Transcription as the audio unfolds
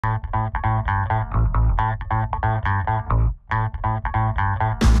The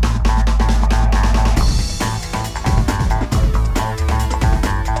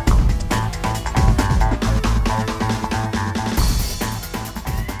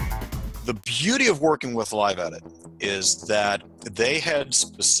beauty of working with LiveEdit is that they had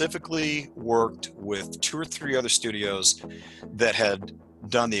specifically worked with 2 or 3 other studios that had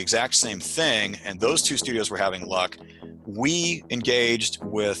done the exact same thing, and those 2 studios were having luck. We engaged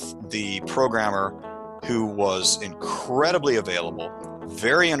with the programmer, who was incredibly available,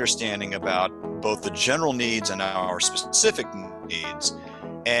 very understanding about both the general needs and our specific needs.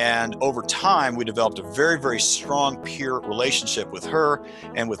 And over time, we developed a very, very strong peer relationship with her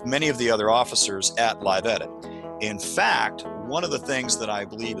and with many of the other officers at LiveEdit. In fact, one of the things that I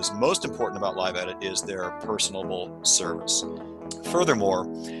believe is most important about LiveEdit is their personable service. Furthermore,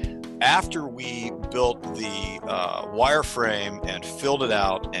 after we built the wireframe and filled it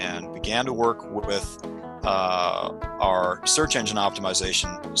out and began to work with our search engine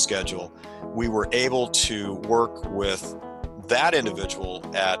optimization schedule, we were able to work with that individual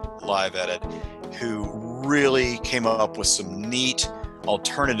at LiveEdit who really came up with some neat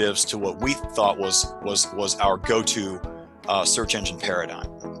alternatives to what we thought was our go-to search engine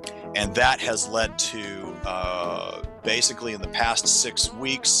paradigm. And that has led to basically in the past 6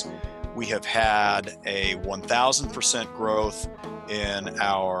 weeks, we have had a 1,000% growth in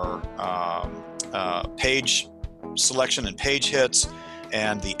our page selection and page hits,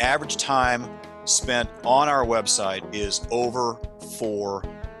 and the average time spent on our website is over 4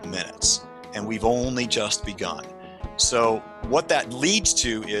 minutes, and we've only just begun. So what that leads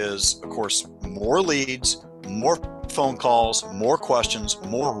to is, of course, more leads, more phone calls, more questions,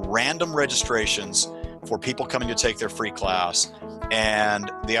 more random registrations for people coming to take their free class,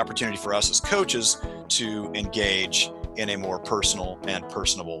 and the opportunity for us as coaches to engage in a more personal and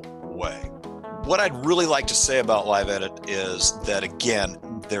personable way. What I'd really like to say about LiveEdit is that, again,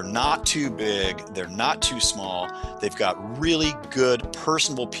 they're not too big, they're not too small. They've got really good,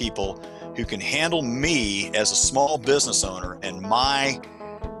 personable people who can handle me as a small business owner and my,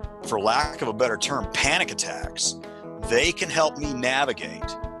 for lack of a better term, panic attacks. They can help me navigate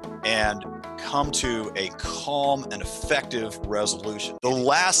and come to a calm and effective resolution. The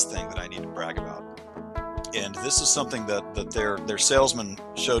last thing that I need to brag about, and this is something that their salesman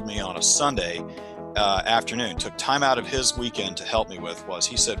showed me on a Sunday afternoon, took time out of his weekend to help me with, was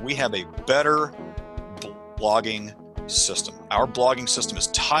he said, we have a better blogging system. Our blogging system is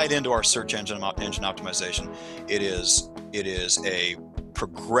tied into our search engine optimization. It is a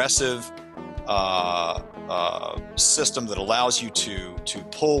progressive system that allows you to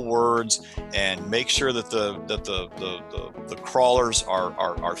pull words and make sure that the crawlers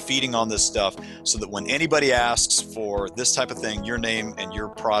are feeding on this stuff, so that when anybody asks for this type of thing, your name and your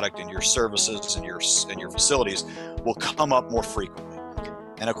product and your services and your facilities will come up more frequently.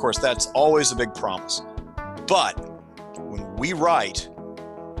 And of course, that's always a big promise. But when we write,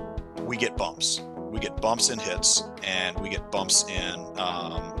 we get bumps. We get bumps in hits, and we get bumps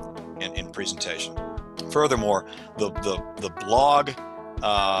in presentation. Furthermore, the blog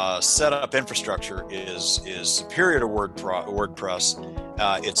setup infrastructure is superior to WordPress.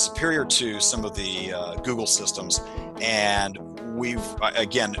 It's superior to some of the Google systems, and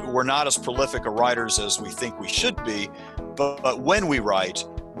we're not as prolific a writers as we think we should be, but when we write,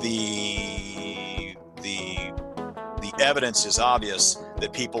 the evidence is obvious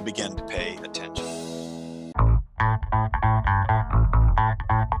that people begin to pay attention.